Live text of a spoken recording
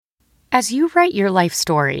As you write your life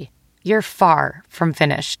story, you're far from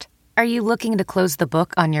finished. Are you looking to close the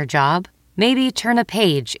book on your job? Maybe turn a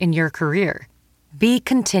page in your career? Be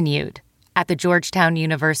continued at the Georgetown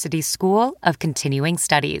University School of Continuing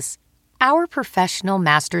Studies. Our professional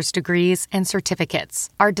master's degrees and certificates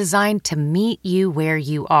are designed to meet you where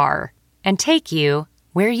you are and take you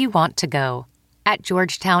where you want to go. At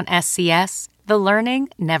Georgetown SCS, the learning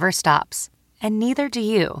never stops, and neither do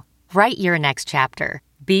you. Write your next chapter.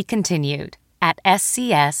 Be continued at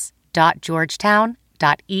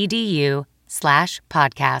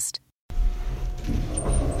scs.georgetown.edu/podcast.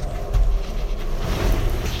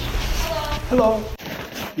 Hello.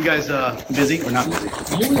 You guys busy or not busy?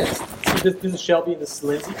 Yes. This is Shelby and this is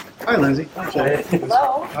Lindsay. Hi, Lindsay.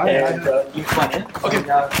 Hello. And you come in. Okay.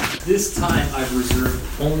 This time I've reserved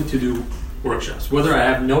only to do workshops. Whether I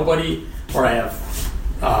have nobody or I have,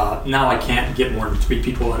 now I can't get more than 3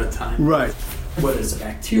 people at a time. Right. Whether it's a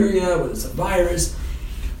bacteria, whether it's a virus,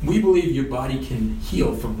 we believe your body can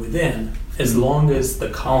heal from within as long as the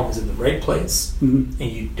column is in the right place and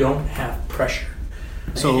you don't have pressure.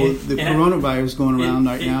 So the coronavirus going around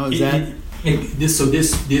right now, is that?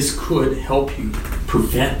 This could help you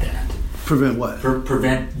prevent that. Prevent what?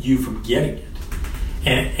 Prevent you from getting it.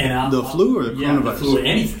 And the flu or the coronavirus? The flu or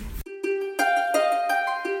anything.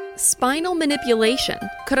 Spinal manipulation.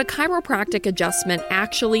 Could a chiropractic adjustment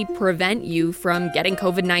actually prevent you from getting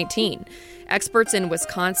COVID-19? Experts in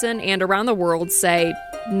Wisconsin and around the world say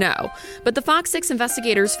no. But the Fox 6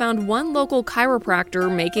 investigators found one local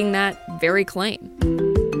chiropractor making that very claim.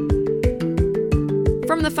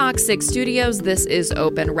 From the Fox 6 studios, this is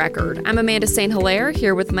Open Record. I'm Amanda St. Hilaire,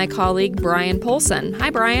 here with my colleague Brian Polson. Hi,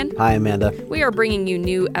 Brian. Hi, Amanda. We are bringing you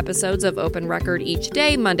new episodes of Open Record each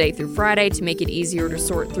day, Monday through Friday, to make it easier to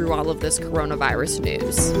sort through all of this coronavirus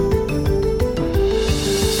news.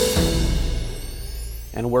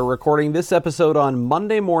 And we're recording this episode on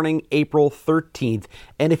Monday morning, April 13th.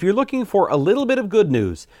 And if you're looking for a little bit of good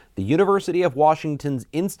news, the University of Washington's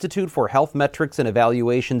Institute for Health Metrics and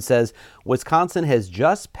Evaluation says Wisconsin has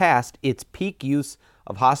just passed its peak use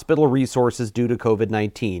of hospital resources due to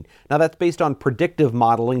COVID-19. Now, that's based on predictive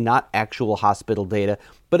modeling, not actual hospital data,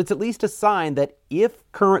 but it's at least a sign that if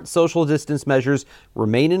current social distance measures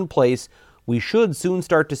remain in place, we should soon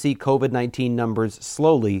start to see COVID-19 numbers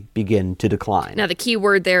slowly begin to decline. Now, the key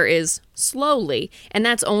word there is slowly, and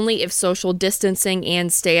that's only if social distancing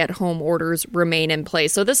and stay-at-home orders remain in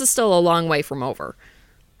place. So this is still a long way from over.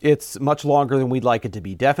 It's much longer than we'd like it to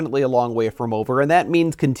be. Definitely a long way from over, and that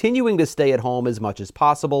means continuing to stay at home as much as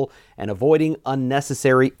possible and avoiding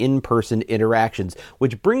unnecessary in-person interactions,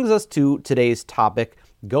 which brings us to today's topic,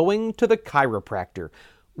 going to the chiropractor.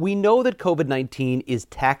 We know that COVID-19 is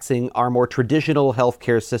taxing our more traditional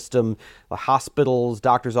healthcare system, the hospitals,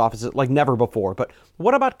 doctors' offices, like never before. But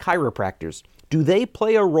what about chiropractors? Do they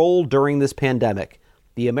play a role during this pandemic?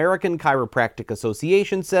 The American Chiropractic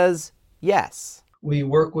Association says yes. We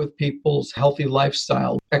work with people's healthy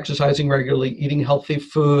lifestyle, exercising regularly, eating healthy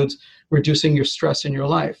foods, reducing your stress in your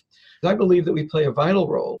life. I believe that we play a vital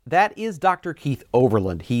role. That is Dr. Keith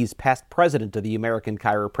Overland. He's past president of the American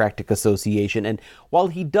Chiropractic Association. And while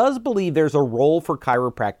he does believe there's a role for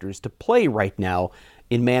chiropractors to play right now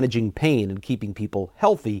in managing pain and keeping people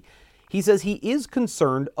healthy, he says he is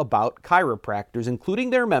concerned about chiropractors, including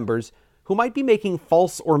their members, who might be making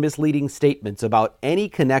false or misleading statements about any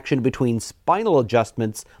connection between spinal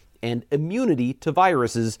adjustments and immunity to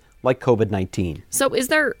viruses like COVID-19. So is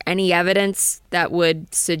there any evidence that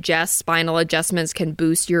would suggest spinal adjustments can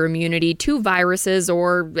boost your immunity to viruses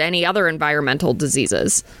or any other environmental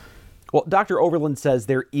diseases? Well, Dr. Overland says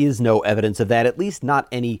there is no evidence of that, at least not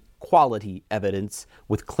any quality evidence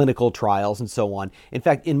with clinical trials and so on. In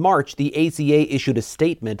fact, in March, the ACA issued a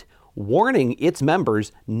statement warning its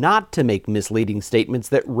members not to make misleading statements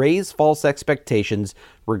that raise false expectations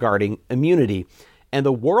regarding immunity. And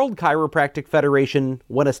the World Chiropractic Federation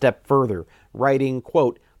went a step further, writing,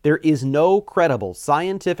 quote, "There is no credible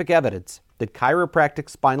scientific evidence that chiropractic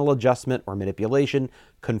spinal adjustment or manipulation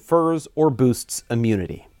confers or boosts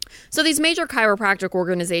immunity." So these major chiropractic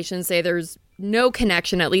organizations say there's no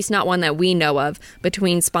connection, at least not one that we know of,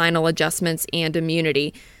 between spinal adjustments and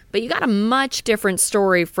immunity. But you got a much different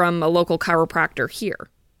story from a local chiropractor here.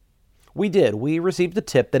 We did. We received the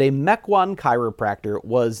tip that a Mequon chiropractor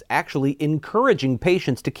was actually encouraging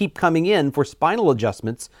patients to keep coming in for spinal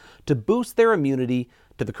adjustments to boost their immunity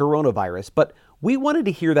to the coronavirus. But we wanted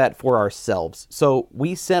to hear that for ourselves. So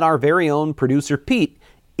we sent our very own producer, Pete,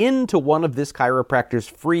 into one of this chiropractor's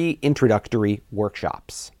free introductory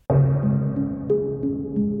workshops. I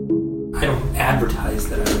don't advertise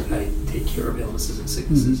that I take care of illnesses and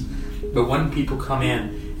sicknesses. But when people come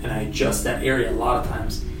in and I adjust that area, a lot of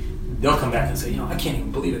times they'll come back and say, I can't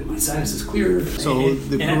even believe it. My sinus is clear. So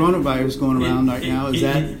the coronavirus going around right now, is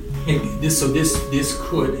that? This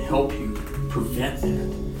could help you prevent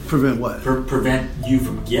that. Prevent what? Prevent you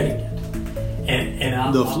from getting it.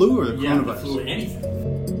 And the flu or the coronavirus? Yeah, the flu or anything.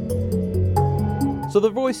 So the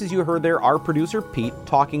voices you heard there are producer Pete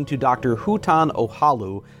talking to Dr. Hutan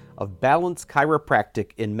Ohalu of Balance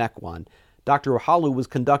Chiropractic in Mequon. Dr. Ohalu was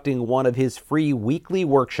conducting one of his free weekly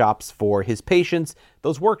workshops for his patients.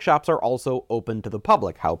 Those workshops are also open to the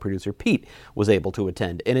public, how producer Pete was able to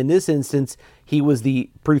attend. And in this instance,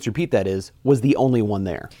 producer Pete that is, was the only one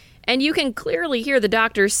there. And you can clearly hear the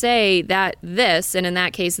doctor say that this, and in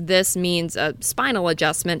that case, this means a spinal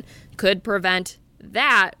adjustment, could prevent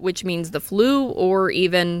that, which means the flu or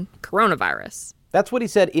even coronavirus. That's what he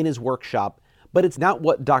said in his workshop, but it's not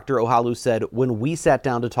what Dr. Ohalu said when we sat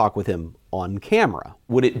down to talk with him on camera.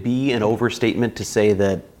 Would it be an overstatement to say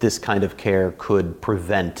that this kind of care could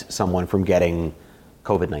prevent someone from getting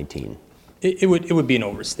COVID-19? It would be an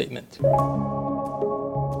overstatement.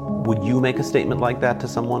 Would you make a statement like that to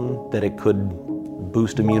someone, that it could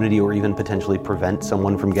boost immunity or even potentially prevent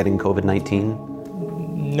someone from getting COVID-19?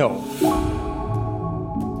 No.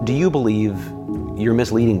 Do you believe you're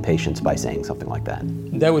misleading patients by saying something like that?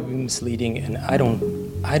 That would be misleading, and I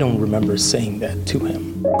don't remember saying that to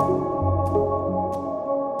him.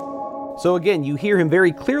 So again, you hear him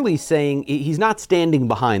very clearly saying he's not standing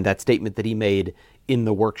behind that statement that he made in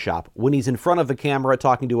the workshop. When he's in front of the camera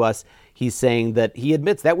talking to us, he's saying that he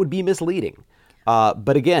admits that would be misleading.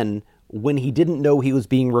 But again, when he didn't know he was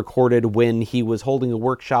being recorded, when he was holding a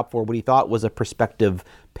workshop for what he thought was a prospective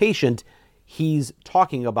patient, he's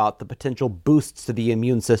talking about the potential boosts to the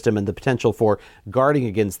immune system and the potential for guarding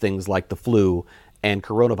against things like the flu and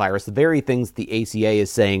coronavirus, the very things the ACA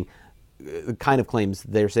is saying, kind of claims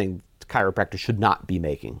they're saying chiropractors should not be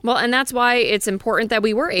making. Well, and that's why it's important that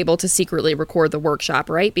we were able to secretly record the workshop,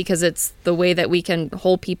 right? Because it's the way that we can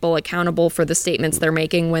hold people accountable for the statements they're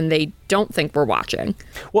making when they don't think we're watching.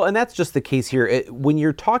 Well, and that's just the case here. When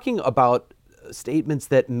you're talking about statements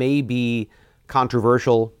that may be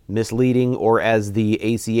controversial, misleading, or as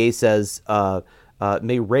the ACA says,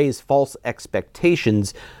 may raise false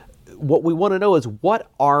expectations, what we want to know is,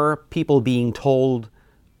 what are people being told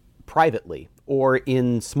privately or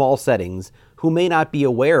in small settings who may not be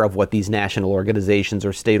aware of what these national organizations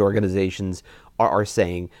or state organizations are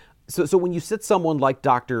saying? So when you sit someone like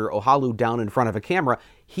Dr. Ohalu down in front of a camera,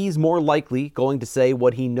 he's more likely going to say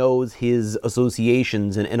what he knows his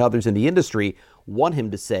associations and others in the industry want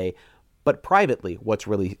him to say, but privately, what's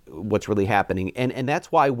really happening. And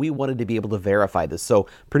that's why we wanted to be able to verify this. So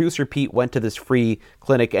producer Pete went to this free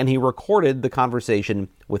clinic and he recorded the conversation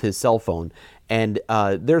with his cell phone. And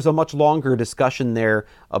there's a much longer discussion there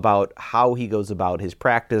about how he goes about his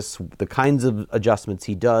practice, the kinds of adjustments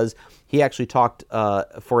he does. He actually talked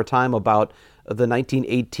for a time about the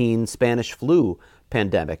 1918 Spanish flu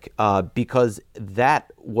pandemic, because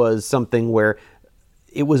that was something where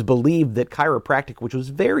it was believed that chiropractic, which was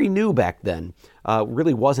very new back then,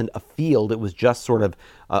 really wasn't a field. It was just sort of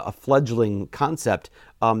a fledgling concept.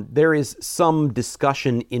 There is some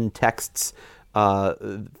discussion in texts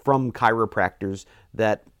from chiropractors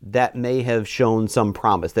that may have shown some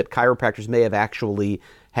promise, that chiropractors may have actually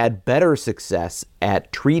had better success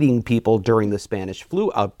at treating people during the Spanish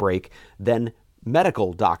flu outbreak than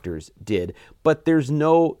medical doctors did. But there's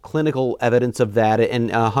no clinical evidence of that,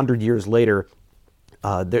 and 100 years later,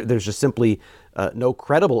 there's just simply no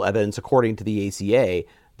credible evidence, according to the ACA,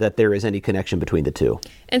 that there is any connection between the two.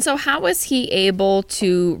 And so how was he able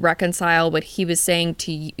to reconcile what he was saying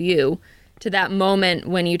to you to that moment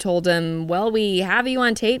when you told him, well, we have you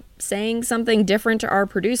on tape saying something different to our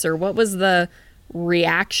producer? What was the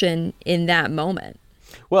reaction in that moment?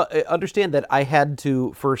 Well, understand that I had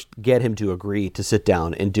to first get him to agree to sit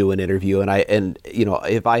down and do an interview. And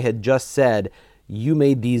if I had just said, you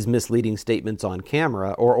made these misleading statements on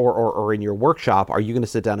camera or in your workshop, are you going to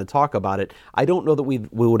sit down and talk about it? I don't know that we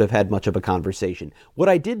would have had much of a conversation. What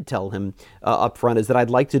I did tell him up front is that I'd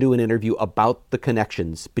like to do an interview about the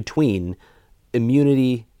connections between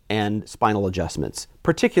immunity and spinal adjustments,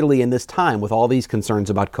 particularly in this time with all these concerns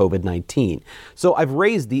about COVID-19. So I've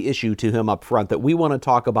raised the issue to him up front that we want to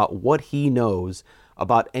talk about what he knows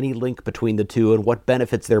about any link between the two and what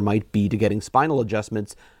benefits there might be to getting spinal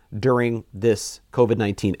adjustments during this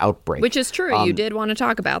COVID-19 outbreak. Which is true. You did want to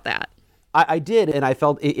talk about that. I did, and I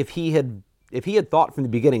felt if he had thought from the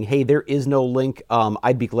beginning, hey, there is no link,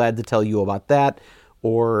 I'd be glad to tell you about that,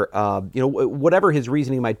 or whatever his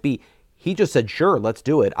reasoning might be. He just said, sure, let's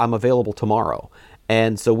do it. I'm available tomorrow.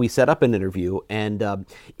 And so we set up an interview, and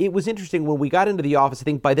it was interesting when we got into the office. I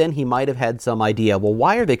think by then he might have had some idea, well,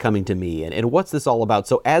 why are they coming to me, and what's this all about?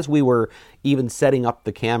 So as we were even setting up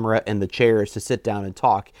the camera and the chairs to sit down and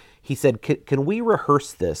talk, he said, can we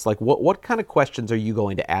rehearse this? Like, what kind of questions are you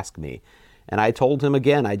going to ask me? And I told him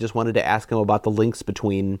again, I just wanted to ask him about the links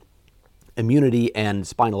between immunity and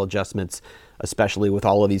spinal adjustments, especially with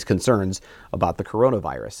all of these concerns about the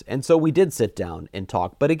coronavirus. And so we did sit down and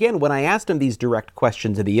talk. But again, when I asked him these direct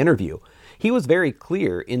questions in the interview, he was very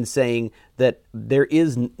clear in saying that there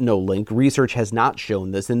is no link. Research has not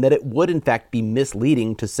shown this, and that it would in fact be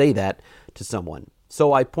misleading to say that to someone.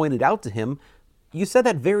 So I pointed out to him, you said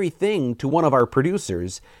that very thing to one of our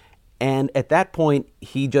producers. And at that point,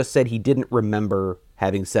 he just said he didn't remember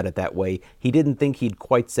having said it that way. He didn't think he'd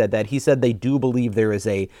quite said that. He said they do believe there is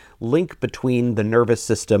a link between the nervous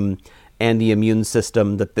system and the immune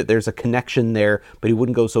system, that there's a connection there, but he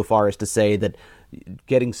wouldn't go so far as to say that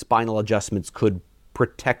getting spinal adjustments could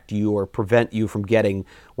protect you or prevent you from getting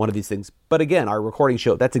one of these things. But again, our recording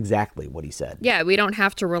showed that's exactly what he said. Yeah, we don't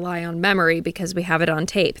have to rely on memory because we have it on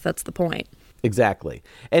tape. That's the point. Exactly.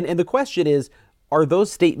 And the question is, are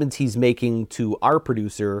those statements he's making to our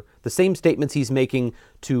producer the same statements he's making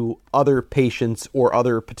to other patients or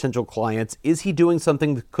other potential clients? Is he doing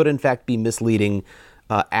something that could in fact be misleading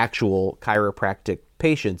actual chiropractic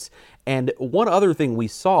patients? And one other thing we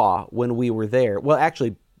saw when we were there, well,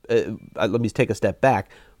 actually, let me take a step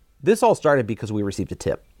back. This all started because we received a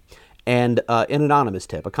tip. And an anonymous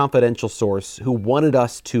tip, a confidential source who wanted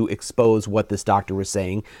us to expose what this doctor was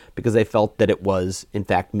saying because they felt that it was, in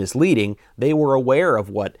fact, misleading. They were aware of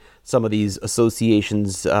what some of these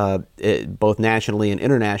associations, both nationally and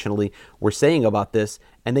internationally, were saying about this,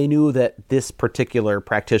 and they knew that this particular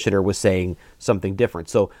practitioner was saying something different.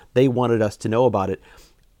 So they wanted us to know about it.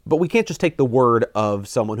 But we can't just take the word of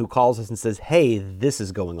someone who calls us and says, hey, this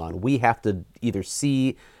is going on. We have to either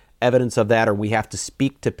see evidence of that, or we have to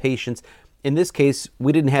speak to patients. In this case,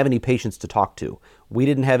 we didn't have any patients to talk to. We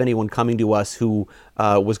didn't have anyone coming to us who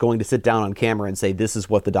was going to sit down on camera and say, this is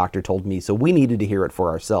what the doctor told me. So we needed to hear it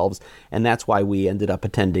for ourselves. And that's why we ended up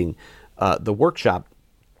attending the workshop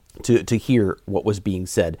to hear what was being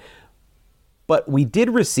said. But we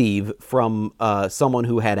did receive from someone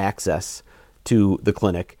who had access to the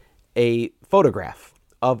clinic a photograph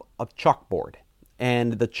of a chalkboard.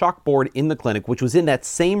 And the chalkboard in the clinic, which was in that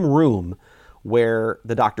same room where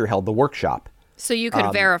the doctor held the workshop. So you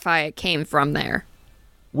could verify it came from there.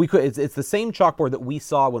 We could. It's the same chalkboard that we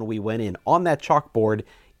saw when we went in. On that chalkboard,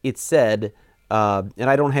 it said, and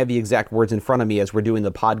I don't have the exact words in front of me as we're doing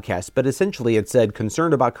the podcast, but essentially it said,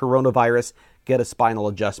 concerned about coronavirus, get a spinal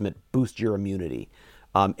adjustment, boost your immunity.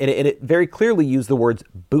 And it very clearly used the words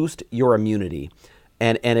boost your immunity.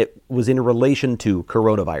 And it was in relation to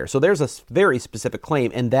coronavirus. So there's a very specific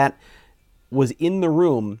claim, and that was in the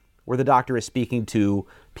room where the doctor is speaking to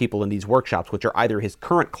people in these workshops, which are either his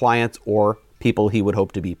current clients or people he would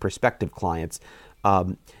hope to be prospective clients.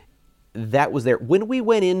 That was there. When we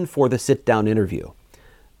went in for the sit-down interview,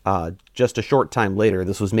 just a short time later,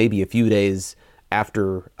 this was maybe a few days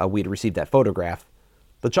after we'd received that photograph,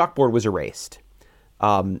 the chalkboard was erased.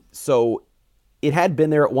 So it had been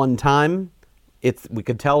there at one time. We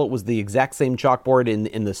could tell it was the exact same chalkboard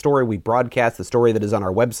in the story we broadcast, the story that is on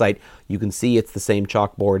our website. You can see it's the same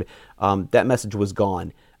chalkboard. That message was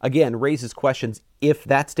gone. Again, raises questions. If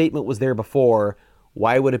that statement was there before,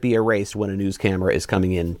 why would it be erased when a news camera is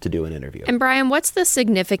coming in to do an interview? And Brian, what's the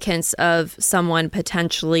significance of someone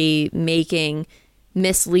potentially making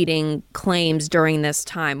misleading claims during this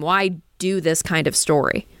time? Why do this kind of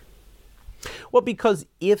story? Well, because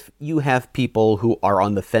if you have people who are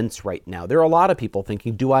on the fence right now, there are a lot of people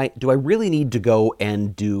thinking, do I really need to go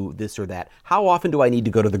and do this or that? How often do I need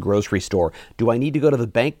to go to the grocery store? Do I need to go to the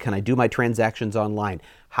bank? Can I do my transactions online?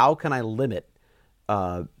 How can I limit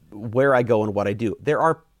where I go and what I do? There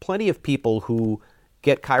are plenty of people who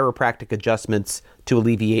get chiropractic adjustments to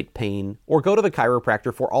alleviate pain or go to the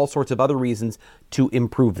chiropractor for all sorts of other reasons to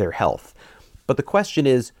improve their health. But the question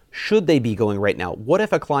is, should they be going right now? What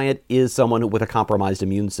if a client is someone with a compromised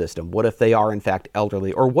immune system? What if they are, in fact,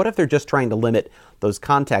 elderly? Or what if they're just trying to limit those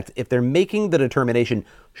contacts? If they're making the determination,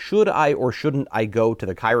 should I or shouldn't I go to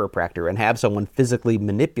the chiropractor and have someone physically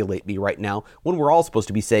manipulate me right now when we're all supposed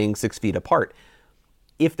to be staying 6 feet apart?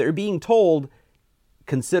 If they're being told,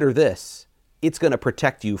 consider this, it's going to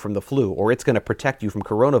protect you from the flu or it's going to protect you from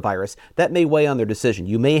coronavirus, that may weigh on their decision.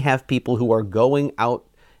 You may have people who are going out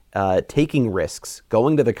taking risks,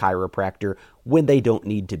 going to the chiropractor when they don't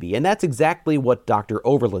need to be. And that's exactly what Dr.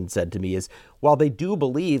 Overland said to me is, while they do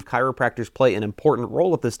believe chiropractors play an important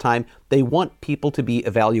role at this time, they want people to be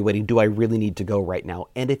evaluating, do I really need to go right now?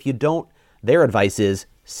 And if you don't, their advice is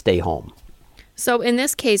stay home. So in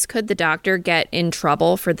this case, could the doctor get in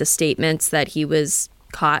trouble for the statements that he was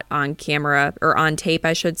caught on camera, or on tape,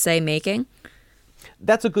 I should say, making?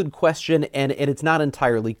 That's a good question, and it's not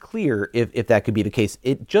entirely clear if that could be the case.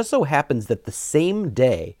 It just so happens that the same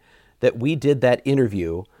day that we did that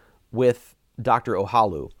interview with Dr.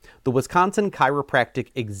 Ohalu, the Wisconsin Chiropractic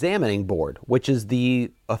Examining Board, which is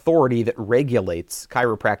the authority that regulates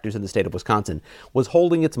chiropractors in the state of Wisconsin, was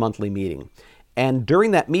holding its monthly meeting. And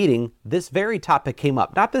during that meeting, this very topic came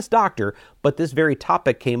up. Not this doctor, but this very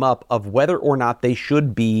topic came up of whether or not they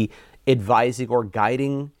should be advising or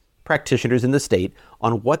guiding practitioners in the state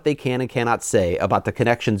on what they can and cannot say about the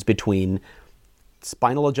connections between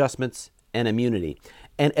spinal adjustments and immunity.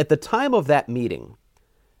 And at the time of that meeting,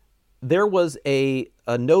 there was a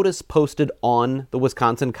notice posted on the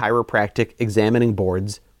Wisconsin Chiropractic Examining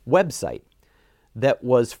Board's website that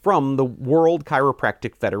was from the World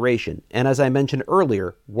Chiropractic Federation. And as I mentioned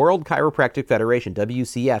earlier, World Chiropractic Federation,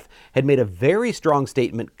 WCF, had made a very strong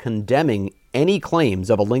statement condemning any claims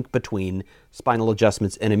of a link between spinal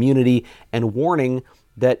adjustments and immunity, and warning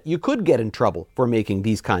that you could get in trouble for making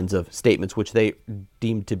these kinds of statements, which they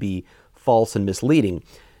deemed to be false and misleading.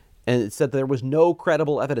 And it said that there was no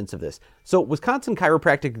credible evidence of this. So Wisconsin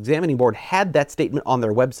Chiropractic Examining Board had that statement on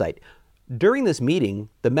their website. During this meeting,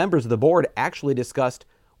 the members of the board actually discussed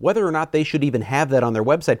whether or not they should even have that on their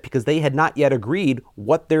website, because they had not yet agreed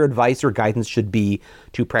what their advice or guidance should be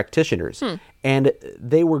to practitioners. And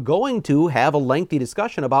they were going to have a lengthy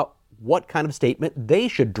discussion about what kind of statement they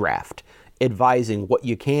should draft, advising what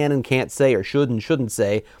you can and can't say or should and shouldn't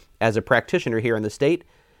say as a practitioner here in the state.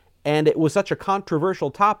 And it was such a controversial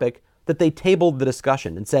topic that they tabled the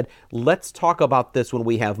discussion and said, let's talk about this when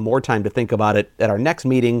we have more time to think about it at our next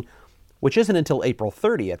meeting, which isn't until April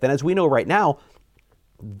 30th. And as we know right now,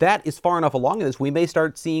 that is far enough along in this, we may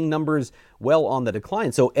start seeing numbers well on the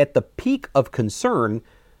decline. So at the peak of concern,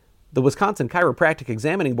 the Wisconsin Chiropractic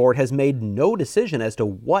Examining Board has made no decision as to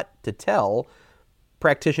what to tell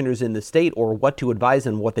practitioners in the state or what to advise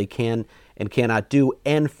and what they can and cannot do.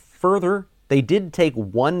 And further, they did take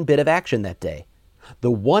one bit of action that day.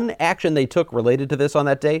 The one action they took related to this on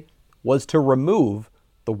that day was to remove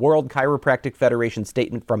the World Chiropractic Federation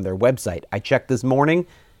statement from their website. I checked this morning,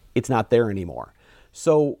 it's not there anymore.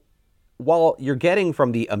 So while you're getting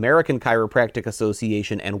from the American Chiropractic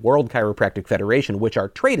Association and World Chiropractic Federation, which are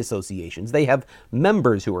trade associations, they have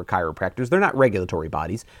members who are chiropractors, they're not regulatory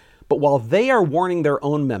bodies, but while they are warning their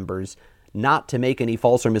own members not to make any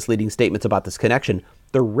false or misleading statements about this connection,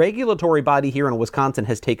 the regulatory body here in Wisconsin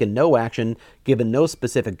has taken no action, given no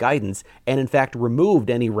specific guidance, and in fact removed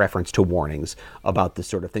any reference to warnings about this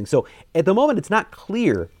sort of thing. So at the moment, it's not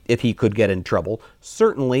clear if he could get in trouble.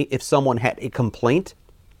 Certainly, if someone had a complaint,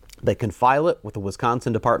 they can file it with the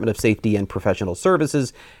Wisconsin Department of Safety and Professional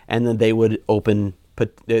Services, and then they would open,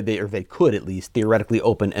 or they could at least theoretically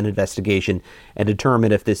open an investigation and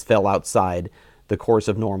determine if this fell outside the course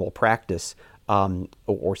of normal practice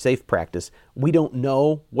or safe practice. We don't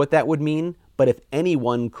know what that would mean, but if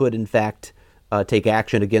anyone could in fact take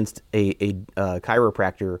action against a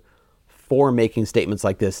chiropractor for making statements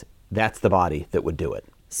like this, that's the body that would do it.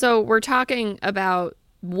 So we're talking about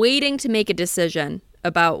waiting to make a decision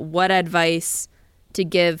about what advice to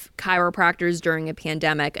give chiropractors during a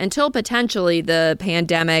pandemic until potentially the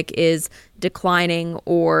pandemic is declining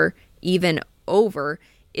or even over.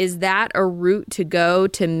 Is that a route to go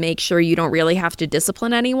to make sure you don't really have to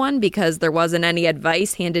discipline anyone because there wasn't any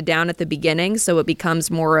advice handed down at the beginning, so it becomes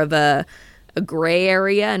more of a gray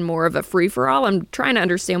area and more of a free-for-all? I'm trying to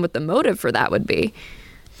understand what the motive for that would be.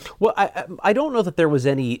 Well, I don't know that there was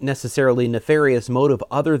any necessarily nefarious motive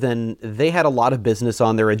other than they had a lot of business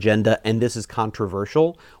on their agenda, and this is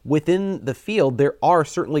controversial. Within the field, there are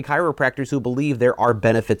certainly chiropractors who believe there are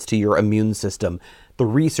benefits to your immune system. The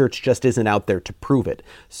research just isn't out there to prove it.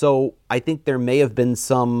 So I think there may have been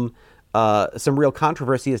some real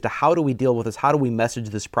controversy as to how do we deal with this, how do we message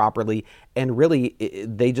this properly, and really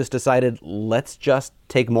they just decided, let's just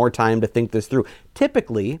take more time to think this through.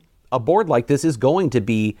 Typically, a board like this is going to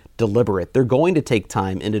be deliberate. They're going to take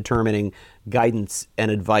time in determining guidance and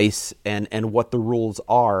advice and what the rules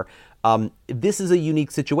are. This is a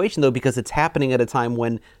unique situation, though, because it's happening at a time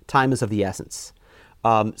when time is of the essence.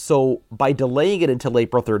 So by delaying it until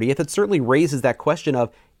April 30th, it certainly raises that question of,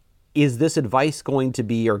 is this advice going to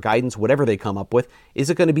be, or guidance, whatever they come up with, is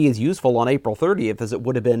it going to be as useful on April 30th as it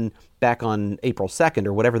would have been back on April 2nd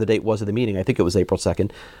or whatever the date was of the meeting? I think it was April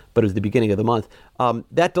 2nd, but it was the beginning of the month.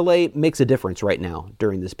 That delay makes a difference right now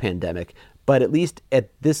during this pandemic. But at least at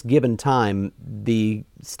this given time, the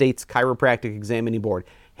state's chiropractic examining board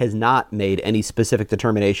has not made any specific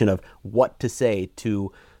determination of what to say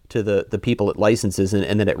to the people it licenses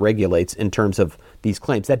and then it regulates in terms of these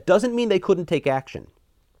claims. That doesn't mean they couldn't take action.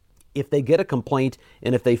 If they get a complaint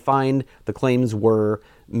and if they find the claims were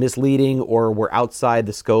misleading or were outside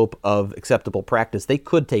the scope of acceptable practice, they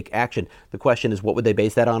could take action. The question is, what would they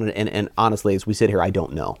base that on? And honestly, as we sit here, I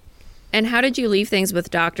don't know. And how did you leave things with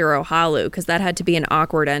Dr. Ohalu? Because that had to be an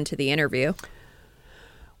awkward end to the interview.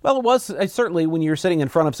 Well, it was certainly when you're sitting in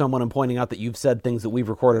front of someone and pointing out that you've said things that we've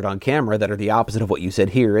recorded on camera that are the opposite of what you said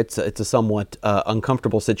here. It's a somewhat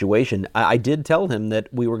uncomfortable situation. I did tell him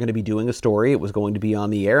that we were going to be doing a story. It was going to be on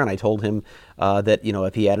the air, and I told him that,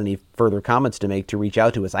 if he had any further comments to make, to reach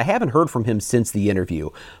out to us. I haven't heard from him since the interview,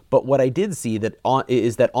 but what I did see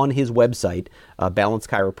is that on his website, Balance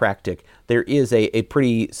Chiropractic, there is a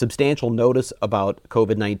pretty substantial notice about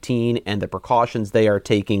COVID-19 and the precautions they are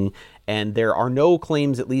taking. And there are no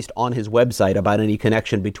claims, at least on his website, about any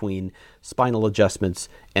connection between spinal adjustments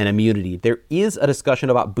and immunity. There is a discussion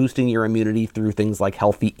about boosting your immunity through things like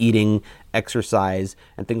healthy eating, exercise,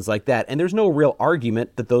 and things like that. And there's no real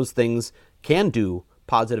argument that those things can do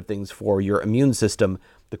positive things for your immune system.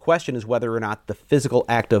 The question is whether or not the physical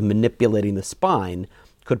act of manipulating the spine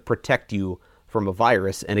could protect you from a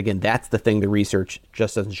virus. And again, that's the thing the research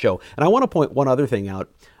just doesn't show. And I want to point one other thing out.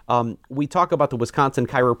 We talk about the Wisconsin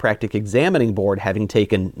Chiropractic Examining Board having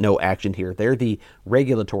taken no action here. They're the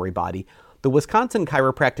regulatory body. The Wisconsin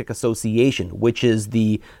Chiropractic Association, which is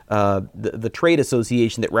the trade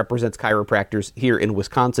association that represents chiropractors here in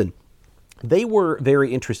Wisconsin, they were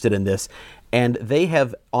very interested in this, and they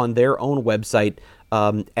have on their own website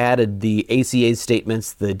added the ACA's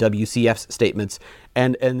statements, the WCF's statements,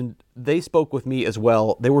 and they spoke with me as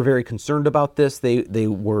well. They were very concerned about this. They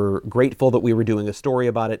were grateful that we were doing a story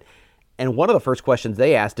about it. And one of the first questions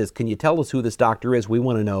they asked is, can you tell us who this doctor is? We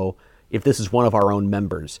want to know if this is one of our own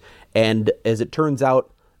members. And as it turns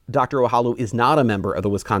out, Dr. Ohalu is not a member of the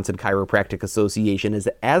Wisconsin Chiropractic Association.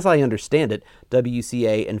 As I understand it,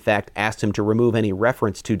 WCA, in fact, asked him to remove any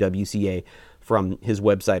reference to WCA from his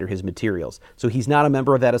website or his materials. So he's not a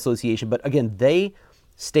member of that association. But again, they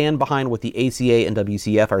stand behind what the ACA and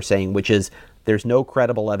WCF are saying, which is there's no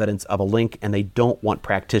credible evidence of a link, and they don't want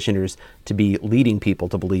practitioners to be leading people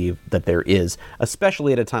to believe that there is,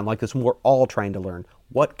 especially at a time like this when we're all trying to learn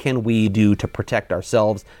what can we do to protect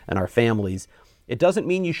ourselves and our families. It doesn't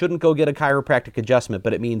mean you shouldn't go get a chiropractic adjustment,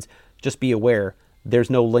 but it means just be aware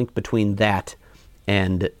there's no link between that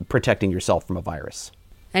and protecting yourself from a virus.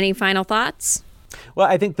 Any final thoughts? Well,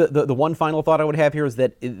 I think the one final thought I would have here is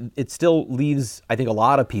that it still leaves, I think, a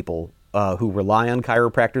lot of people who rely on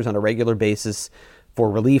chiropractors on a regular basis for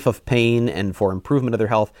relief of pain and for improvement of their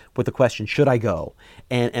health with the question, should I go?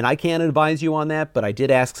 And I can't advise you on that, but I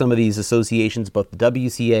did ask some of these associations, both the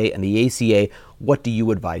WCA and the ACA, what do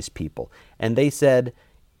you advise people? And they said,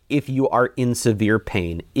 if you are in severe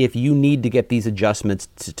pain, if you need to get these adjustments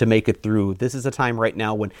to make it through, this is a time right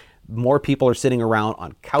now when more people are sitting around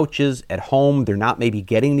on couches at home. They're not maybe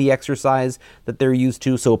getting the exercise that they're used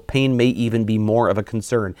to, so pain may even be more of a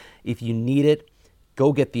concern. If you need it,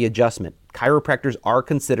 go get the adjustment. Chiropractors are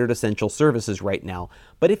considered essential services right now.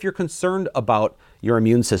 But if you're concerned about your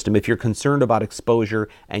immune system, if you're concerned about exposure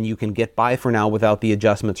and you can get by for now without the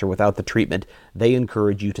adjustments or without the treatment, they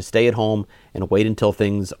encourage you to stay at home and wait until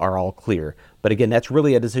things are all clear. But again, that's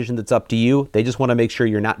really a decision that's up to you. They just want to make sure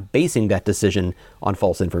you're not basing that decision on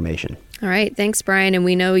false information. All right. Thanks, Brian. And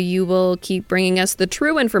we know you will keep bringing us the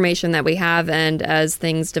true information that we have. And as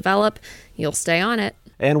things develop, you'll stay on it.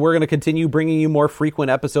 And we're going to continue bringing you more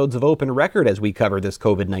frequent episodes of Open Record as we cover this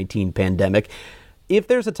COVID-19 pandemic. If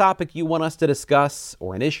there's a topic you want us to discuss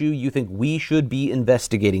or an issue you think we should be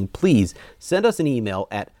investigating, please send us an email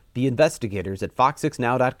at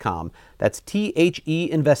theinvestigators@fox6now.com. That's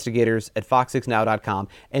THE investigators@fox6now.com.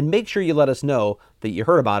 And make sure you let us know that you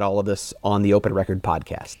heard about all of this on the Open Record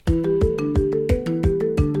podcast.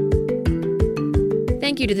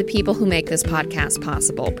 Thank you to the people who make this podcast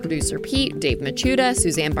possible. Producer Pete, Dave Machuda,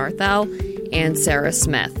 Suzanne Barthel, and Sarah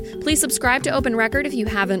Smith. Please subscribe to Open Record if you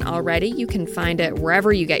haven't already. You can find it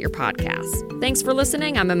wherever you get your podcasts. Thanks for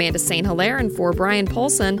listening. I'm Amanda St. Hilaire, and for Brian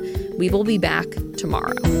Polson, we will be back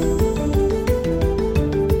tomorrow.